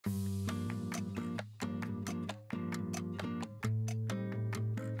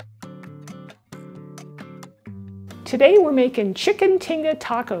Today we're making chicken tinga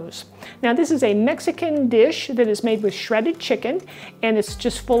tacos. Now this is a Mexican dish that is made with shredded chicken, and it's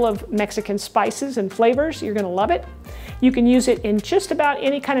just full of Mexican spices and flavors. You're gonna love it. You can use it in just about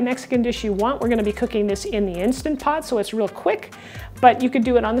any kind of Mexican dish you want. We're gonna be cooking this in the Instant Pot, so it's real quick, but you could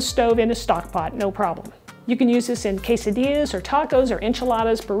do it on the stove in a stock pot, no problem. You can use this in quesadillas or tacos or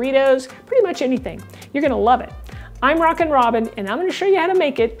enchiladas, burritos, pretty much anything. You're gonna love it. I'm Rockin' Robin, and I'm gonna show you how to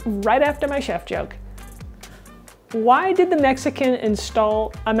make it right after my chef joke. Why did the Mexican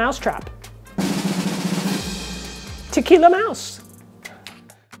install a mousetrap? Tequila mouse.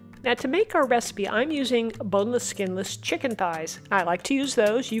 Now to make our recipe, I'm using boneless, skinless chicken thighs. I like to use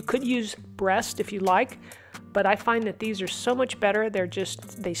those. You could use breast if you like, but I find that these are so much better.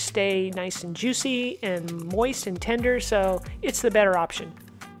 They stay nice and juicy and moist and tender, so it's the better option.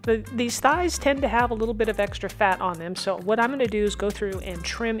 These thighs tend to have a little bit of extra fat on them, so what I'm gonna do is go through and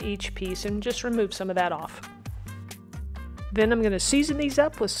trim each piece and just remove some of that off. Then I'm going to season these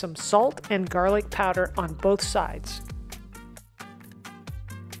up with some salt and garlic powder on both sides.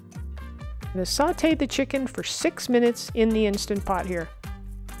 I'm going to saute the chicken for 6 minutes in the Instant Pot here.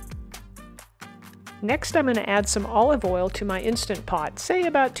 Next, I'm going to add some olive oil to my Instant Pot, say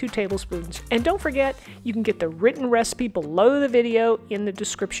about 2 tablespoons. And don't forget, you can get the written recipe below the video in the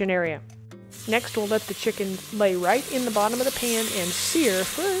description area. Next, we'll let the chicken lay right in the bottom of the pan and sear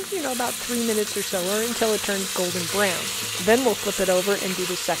for, about 3 minutes or so, or until it turns golden brown. Then we'll flip it over and do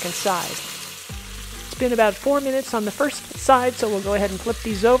the second side. It's been about 4 minutes on the first side, so we'll go ahead and flip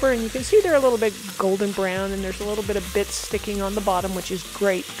these over, and you can see they're a little bit golden brown, and there's a little bit of bits sticking on the bottom, which is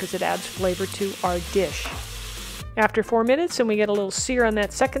great because it adds flavor to our dish. After 4 minutes and we get a little sear on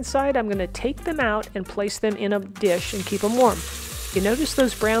that second side, I'm going to take them out and place them in a dish and keep them warm. You notice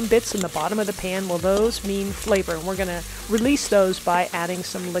those brown bits in the bottom of the pan? Well, those mean flavor, and we're going to release those by adding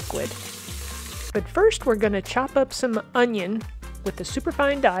some liquid. But first, we're going to chop up some onion with the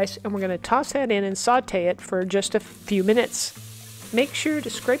superfine dice, and we're going to toss that in and saute it for just a few minutes. Make sure to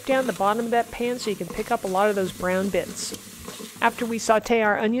scrape down the bottom of that pan so you can pick up a lot of those brown bits. After we saute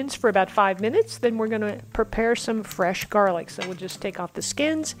our onions for about 5 minutes, then we're going to prepare some fresh garlic. So we'll just take off the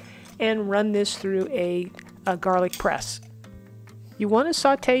skins and run this through a garlic press. You want to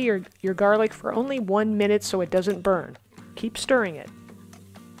saute your garlic for only 1 minute so it doesn't burn. Keep stirring it.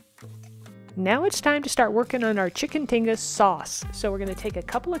 Now it's time to start working on our chicken tinga sauce. So we're going to take a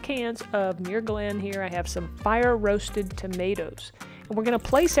couple of cans of Muir Glen here. I have some fire roasted tomatoes. And we're going to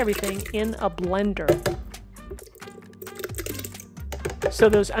place everything in a blender. So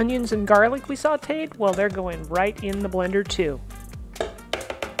those onions and garlic we sauteed, well, they're going right in the blender too.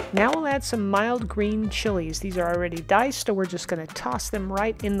 Now we'll add some mild green chilies. These are already diced, so we're just going to toss them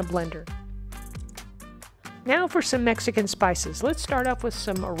right in the blender. Now for some Mexican spices. Let's start off with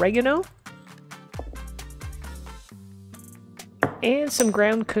some oregano and some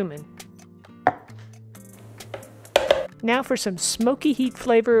ground cumin. Now for some smoky heat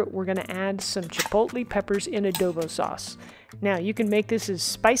flavor, we're going to add some chipotle peppers in adobo sauce. Now you can make this as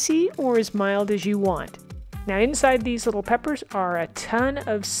spicy or as mild as you want. Now inside these little peppers are a ton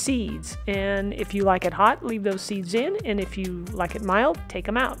of seeds, and if you like it hot, leave those seeds in, and if you like it mild, take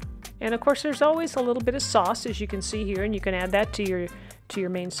them out. And of course there's always a little bit of sauce, as you can see here, and you can add that to your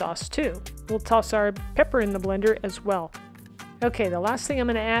main sauce too. We'll toss our pepper in the blender as well. Okay, the last thing I'm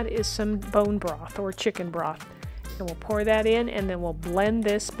going to add is some bone broth or chicken broth, and we'll pour that in, and then we'll blend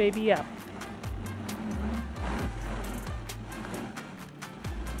this baby up.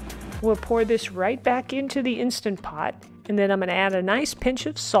 We'll pour this right back into the Instant Pot, and then I'm going to add a nice pinch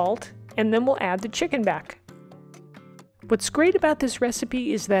of salt, and then we'll add the chicken back. What's great about this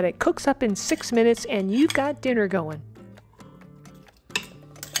recipe is that it cooks up in 6 minutes and you've got dinner going.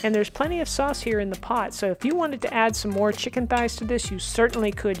 And there's plenty of sauce here in the pot, so if you wanted to add some more chicken thighs to this, you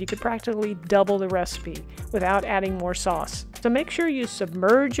certainly could. You could practically double the recipe without adding more sauce. So make sure you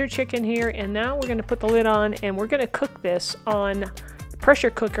submerge your chicken here, and now we're going to put the lid on, and we're going to cook this on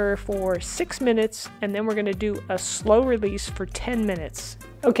pressure cooker for 6 minutes, and then we're going to do a slow release for 10 minutes.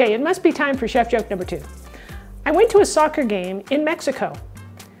 Okay, it must be time for chef joke number 2. I went to a soccer game in Mexico,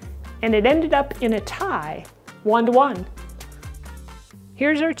 and it ended up in a tie, 1-1.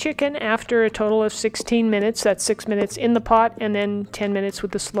 Here's our chicken after a total of 16 minutes. That's 6 minutes in the pot and then 10 minutes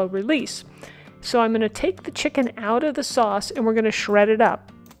with the slow release. So I'm going to take the chicken out of the sauce and we're going to shred it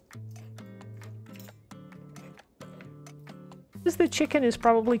up. As the chicken is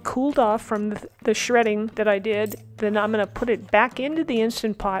probably cooled off from the shredding that I did, then I'm going to put it back into the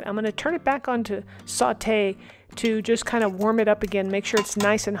Instant Pot. I'm going to turn it back onto saute to just kind of warm it up again, make sure it's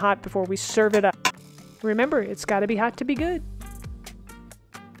nice and hot before we serve it up. Remember, it's got to be hot to be good.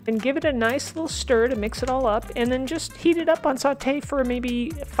 And give it a nice little stir to mix it all up, and then just heat it up on saute for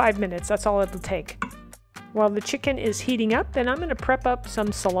maybe 5 minutes. That's all it'll take. While the chicken is heating up, then I'm going to prep up some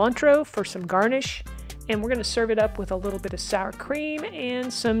cilantro for some garnish, and we're going to serve it up with a little bit of sour cream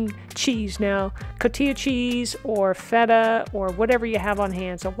and some cheese. Now, cotija cheese or feta or whatever you have on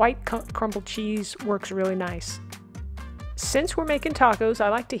hand. So white crumbled cheese works really nice. Since we're making tacos, I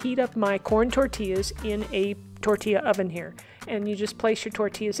like to heat up my corn tortillas in a tortilla oven here. And you just place your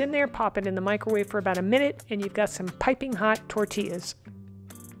tortillas in there, pop it in the microwave for about a minute, and you've got some piping hot tortillas.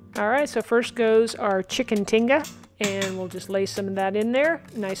 Alright, so first goes our chicken tinga, and we'll just lay some of that in there,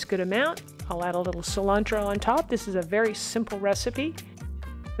 nice good amount. I'll add a little cilantro on top. This is a very simple recipe.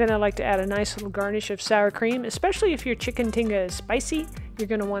 Then I like to add a nice little garnish of sour cream, especially if your chicken tinga is spicy. You're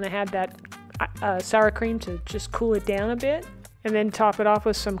going to want to add that sour cream to just cool it down a bit. And then top it off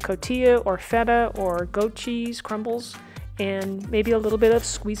with some cotija or feta or goat cheese crumbles, and maybe a little bit of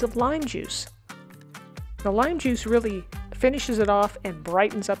squeeze of lime juice. The lime juice really finishes it off and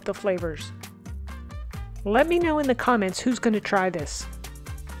brightens up the flavors. Let me know in the comments who's going to try this.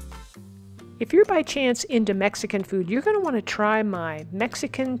 If you're by chance into Mexican food, you're going to want to try my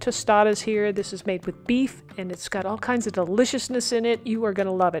Mexican tostadas here. This is made with beef, and it's got all kinds of deliciousness in it. You are going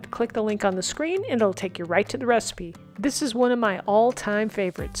to love it. Click the link on the screen and it'll take you right to the recipe. This is one of my all-time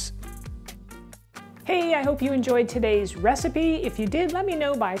favorites. Hey, I hope you enjoyed today's recipe. If you did, let me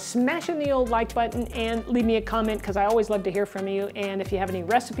know by smashing the old like button and leave me a comment, because I always love to hear from you. And if you have any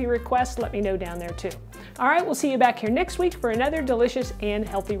recipe requests, let me know down there too. All right, we'll see you back here next week for another delicious and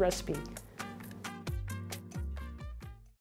healthy recipe.